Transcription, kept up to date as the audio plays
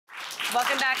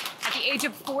Welcome back. At the age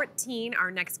of 14,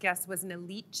 our next guest was an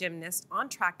elite gymnast on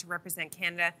track to represent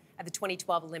Canada at the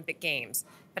 2012 Olympic Games.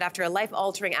 But after a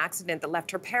life-altering accident that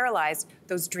left her paralyzed,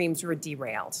 those dreams were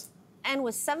derailed. And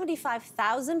with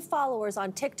 75,000 followers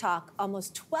on TikTok,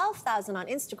 almost 12,000 on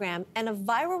Instagram, and a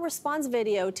viral response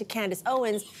video to Candace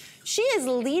Owens, she is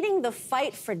leading the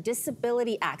fight for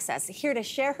disability access. Here to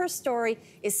share her story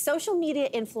is social media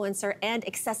influencer and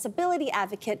accessibility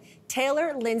advocate,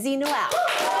 Taylor Lindsay-Noel.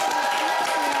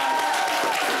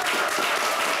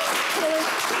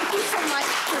 Thank you so much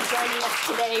for joining us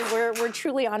today. We're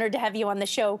truly honored to have you on the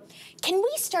show. Can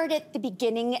we start at the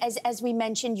beginning? As we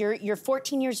mentioned, you're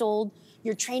 14 years old.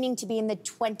 You're training to be in the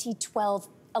 2012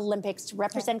 Olympics to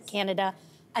represent Canada,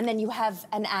 and then you have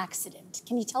an accident.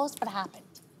 Can you tell us what happened?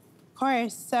 Of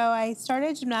course. So I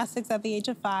started gymnastics at the age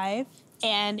of 5,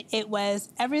 and it was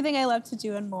everything I loved to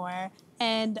do and more.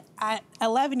 And at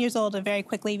 11 years old, it very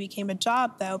quickly became a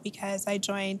job, though, because I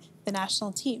joined the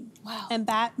national team. Wow. And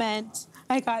that meant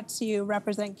I got to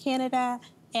represent Canada,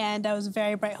 and I was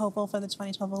very bright hopeful for the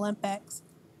 2012 Olympics.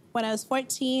 When I was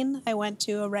 14, I went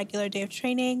to a regular day of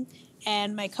training,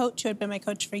 and my coach, who had been my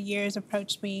coach for years,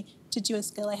 approached me to do a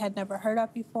skill I had never heard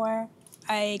of before.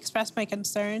 I expressed my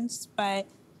concerns, but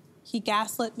he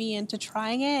gaslit me into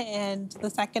trying it, and the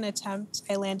second attempt,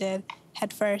 I landed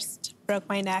headfirst, broke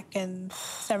my neck, and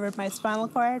severed my spinal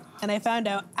cord. And I found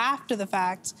out after the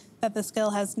fact that the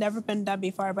skill has never been done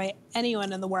before by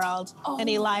anyone in the world, and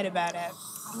he lied about it.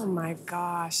 Oh my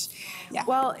gosh. Yeah.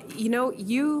 Well, you know,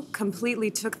 you completely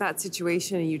took that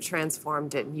situation and you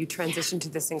transformed it, and you transitioned to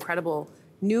this incredible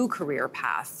new career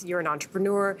path. You're an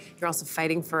entrepreneur, you're also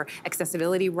fighting for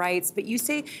accessibility rights, but you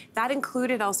say that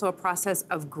included also a process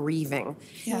of grieving.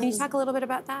 Yes. Can you talk a little bit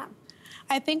about that?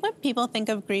 I think when people think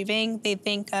of grieving, they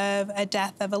think of a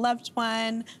death of a loved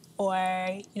one or,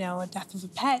 a death of a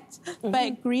pet. Mm-hmm.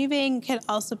 But grieving can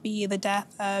also be the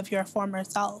death of your former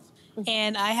self. Mm-hmm.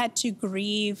 And I had to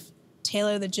grieve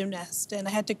Taylor the gymnast, and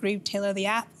I had to grieve Taylor the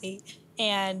athlete,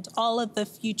 and all of the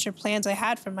future plans I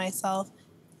had for myself,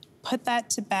 put that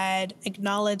to bed,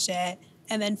 acknowledge it,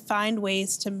 and then find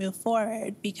ways to move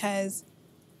forward, because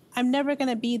I'm never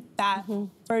gonna be that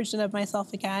version of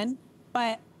myself again,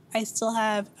 but I still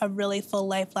have a really full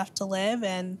life left to live,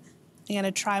 and I'm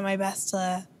gonna try my best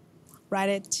to ride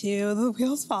it till the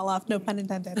wheels fall off, no pun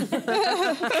intended. One of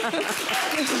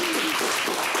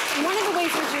the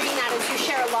ways you're doing that is you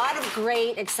share a lot of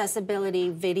great accessibility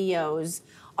videos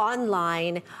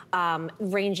online,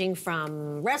 ranging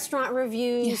from restaurant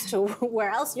reviews to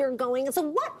where else you're going.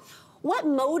 So what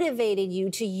motivated you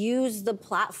to use the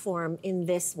platform in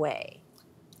this way?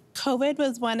 COVID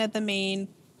was one of the main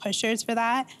pushers for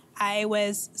that. I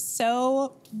was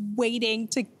so waiting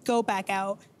to go back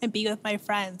out and be with my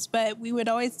friends, but we would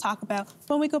always talk about,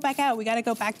 when we go back out, we gotta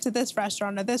go back to this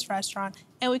restaurant or this restaurant,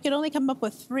 and we could only come up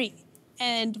with 3.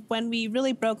 And when we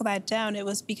really broke that down, it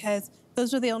was because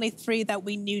those were the only 3 that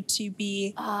we knew to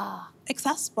be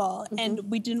accessible, and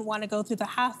we didn't want to go through the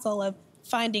hassle of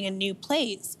finding a new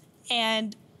place.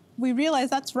 And we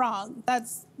realized that's wrong.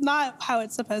 That's not how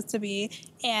it's supposed to be.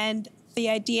 And the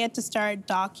idea to start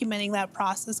documenting that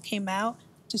process came out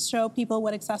to show people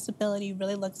what accessibility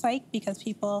really looks like, because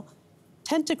people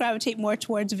tend to gravitate more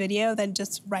towards video than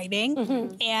just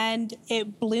writing. And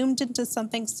it bloomed into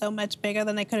something so much bigger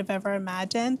than I could have ever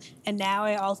imagined. And now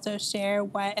I also share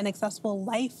what an accessible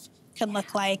life can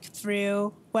look like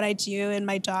through what I do in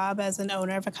my job as an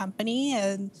owner of a company,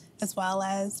 and as well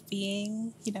as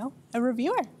being, a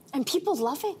reviewer. And people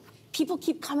love it. People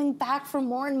keep coming back for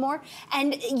more and more.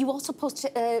 And you also post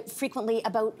frequently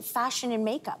about fashion and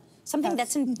makeup, something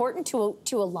that's important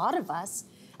to a lot of us.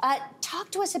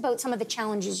 Talk to us about some of the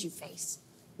challenges you face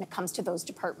when it comes to those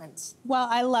departments. Well,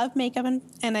 I love makeup,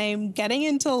 and I'm getting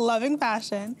into loving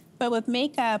fashion. But with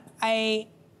makeup, I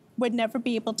would never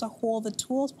be able to hold the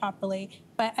tools properly.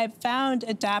 But I've found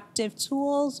adaptive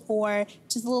tools or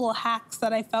just little hacks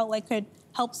that I felt like could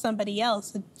help somebody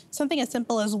else. Something as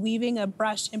simple as weaving a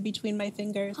brush in between my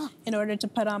fingers in order to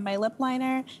put on my lip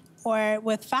liner. Or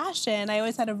with fashion, I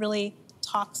always had a really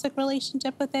toxic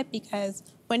relationship with it, because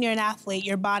when you're an athlete,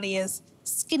 your body is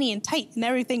skinny and tight and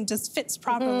everything just fits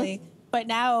properly. But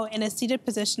now in a seated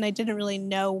position, I didn't really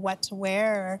know what to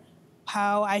wear or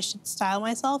how I should style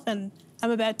myself. And I'm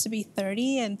about to be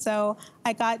 30, and so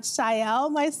I got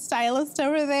Shael, my stylist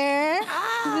over there.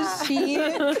 She,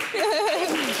 oh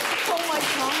my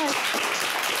God.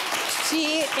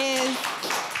 She is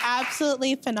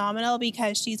absolutely phenomenal,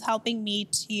 because she's helping me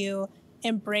to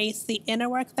embrace the inner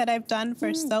work that I've done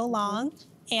for so long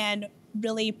and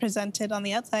really present it on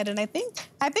the outside. And I think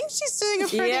she's doing a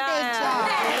pretty good job.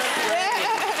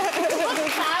 You look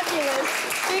fabulous.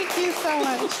 so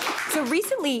much. So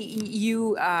recently,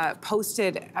 you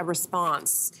posted a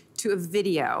response to a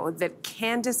video that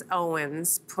Candace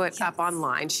Owens put up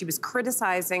online. She was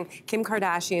criticizing Kim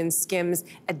Kardashian's Skims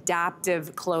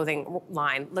adaptive clothing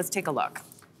line. Let's take a look.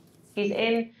 He's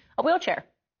in a wheelchair.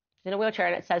 He's in a wheelchair,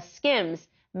 and it says Skims,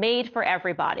 made for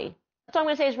everybody. That's all I'm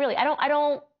going to say is really, I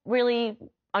don't really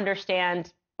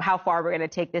understand how far we're going to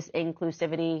take this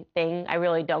inclusivity thing. I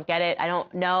really don't get it. I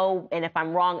don't know, and if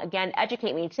I'm wrong, again,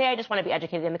 educate me. Today, I just want to be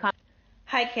educated in the comments.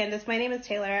 Hi, Candace. My name is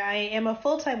Taylor. I am a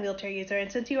full-time wheelchair user, and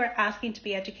since you are asking to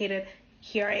be educated,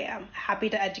 here I am, happy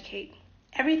to educate.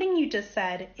 Everything you just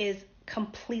said is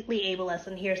completely ableist,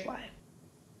 and here's why.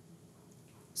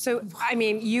 So, I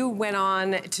mean, you went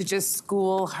on to just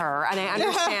school her, and I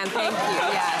understand, thank you,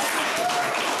 yes.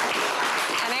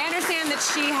 And I understand that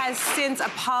she has since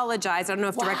apologized, I don't know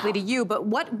if directly to you, but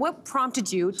what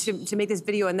prompted you to make this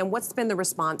video, and then what's been the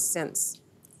response since?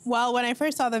 Well, when I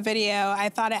first saw the video, I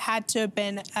thought it had to have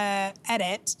been an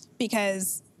edit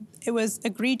because it was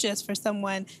egregious for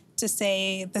someone to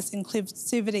say this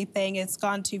inclusivity thing has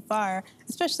gone too far,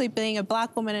 especially being a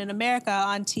Black woman in America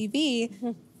on TV.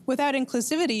 Mm-hmm. Without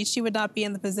inclusivity, she would not be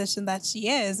in the position that she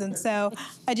is. And so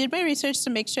I did my research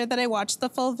to make sure that I watched the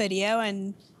full video,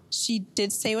 and she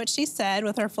did say what she said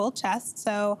with her full chest.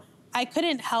 So I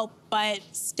couldn't help but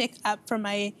stick up for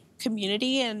my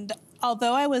community. And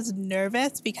although I was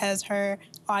nervous because her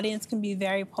audience can be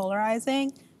very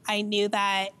polarizing, I knew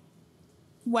that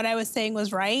what I was saying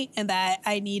was right and that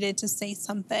I needed to say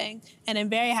something. And I'm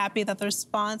very happy that the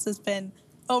response has been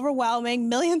overwhelming,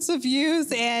 millions of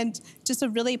views, and just a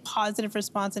really positive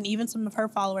response. And even some of her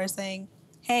followers saying,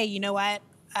 hey, you know what?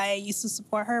 I used to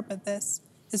support her, but this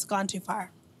has gone too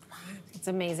far. It's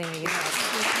amazing what you have.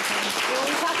 When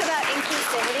we talk about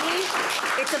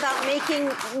inclusivity, it's about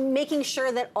making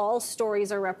sure that all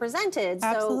stories are represented.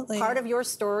 Absolutely. So part of your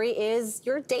story is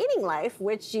your dating life,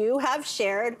 which you have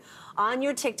shared on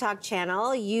your TikTok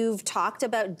channel. You've talked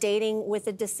about dating with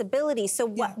a disability. So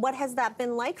what has that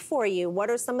been like for you?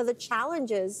 What are some of the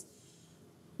challenges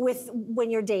when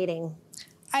you're dating?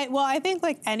 I think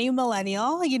like any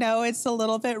millennial, you know, it's a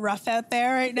little bit rough out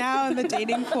there right now in the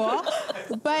dating pool.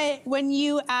 But when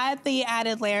you add the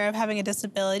added layer of having a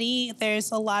disability,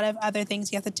 there's a lot of other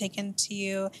things you have to take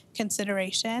into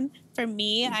consideration. For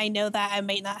me, I know that I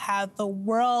might not have the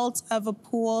world of a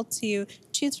pool to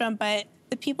choose from, but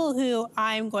the people who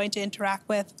I'm going to interact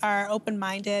with are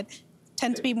open-minded,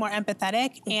 tend to be more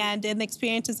empathetic, and in the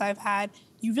experiences I've had,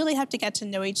 you really have to get to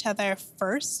know each other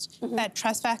first. Mm-hmm. That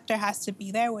trust factor has to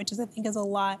be there, which I think is a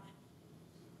lot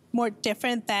more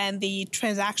different than the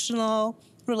transactional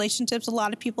relationships a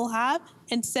lot of people have.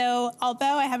 And so, although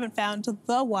I haven't found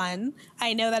the one,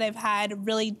 I know that I've had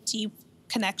really deep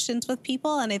connections with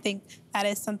people, and I think that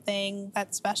is something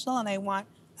that's special, and I want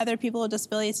other people with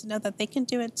disabilities to know that they can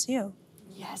do it too.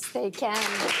 Yes, they can.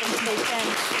 They can.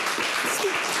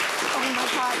 Oh my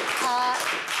God.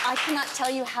 I cannot tell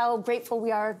you how grateful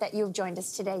we are that you have joined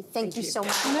us today. Thank you so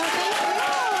much. No, thank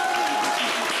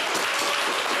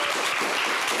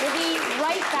you. We'll be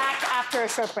right back after a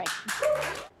short break.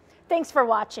 Thanks for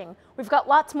watching. We've got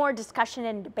lots more discussion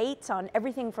and debates on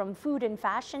everything from food and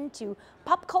fashion to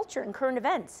pop culture and current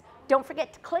events. Don't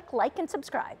forget to click like and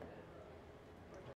subscribe.